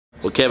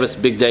Well,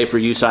 Kevis, big day for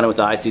you signing with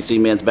the ICC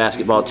men's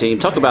basketball team.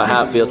 Talk about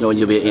how it feels knowing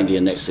you'll be at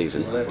Indian next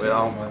season.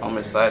 Well, I'm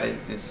excited.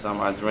 This is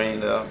something I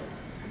dreamed of.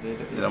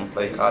 I'm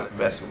play college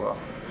basketball.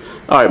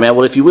 All right, man.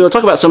 Well, if you will,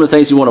 talk about some of the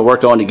things you want to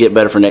work on to get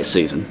better for next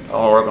season. I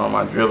want to work on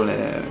my dribbling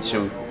and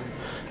shooting.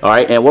 All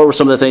right, and what were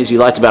some of the things you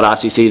liked about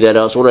ICC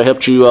that sort of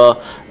helped you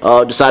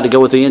decide to go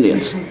with the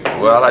Indians?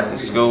 Well, I like the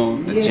school,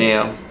 the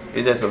gym.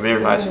 It's just a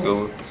very nice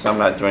school.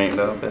 Something I dreamed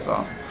of, that's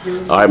all.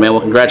 All right, man.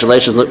 Well,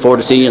 congratulations. Look forward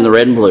to seeing you in the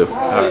red and blue.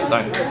 All right,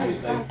 thank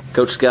you.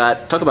 Coach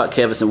Scott, talk about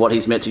Kevis and what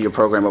he's meant to your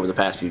program over the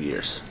past few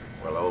years.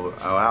 Well,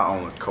 I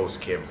only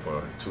coached Kevin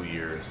for 2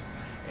 years,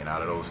 and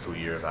out of those 2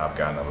 years, I've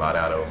gotten a lot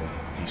out of him.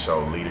 He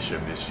showed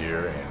leadership this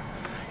year, and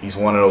he's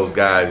one of those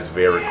guys that's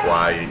very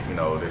quiet. You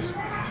know, there's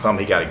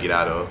something he got to get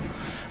out of.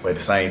 But at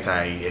the same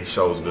time, he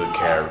shows good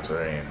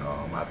character, and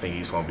I think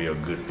he's going to be a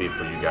good fit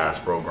for you guys'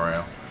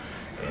 program.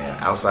 And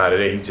outside of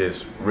that, he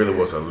just really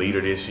was a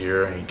leader this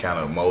year. He kind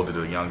of molded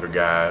the younger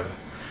guys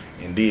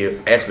and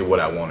did actually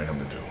what I wanted him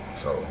to do.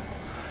 So,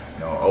 you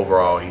know,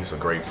 overall, he's a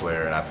great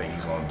player, and I think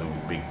he's going to do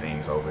big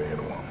things over here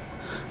to him.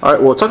 All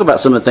right, well, talk about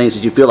some of the things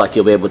that you feel like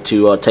you'll be able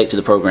to take to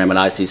the program at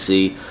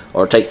ICC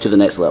or take to the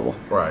next level.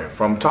 Right.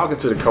 From talking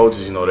to the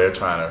coaches, you know, they're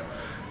trying to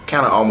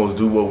kind of almost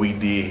do what we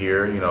did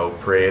here, you know,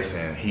 press,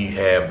 and he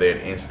have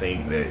that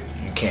instinct that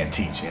you can't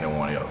teach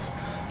anyone else.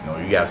 You know,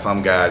 you got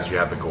some guys you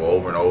have to go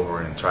over and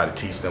over and try to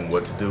teach them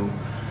what to do.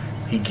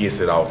 He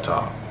gets it off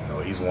top. You know,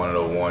 he's one of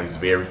those ones. He's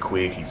very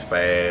quick. He's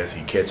fast.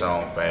 He catch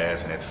on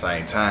fast, and at the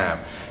same time,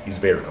 he's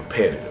very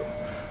competitive.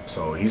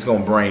 So he's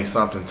gonna bring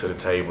something to the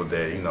table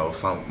that, you know,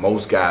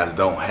 most guys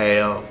don't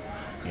have.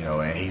 You know,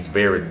 and he's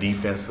very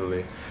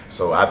defensively.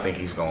 So I think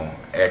he's gonna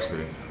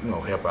actually, you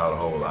know, help out a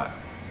whole lot.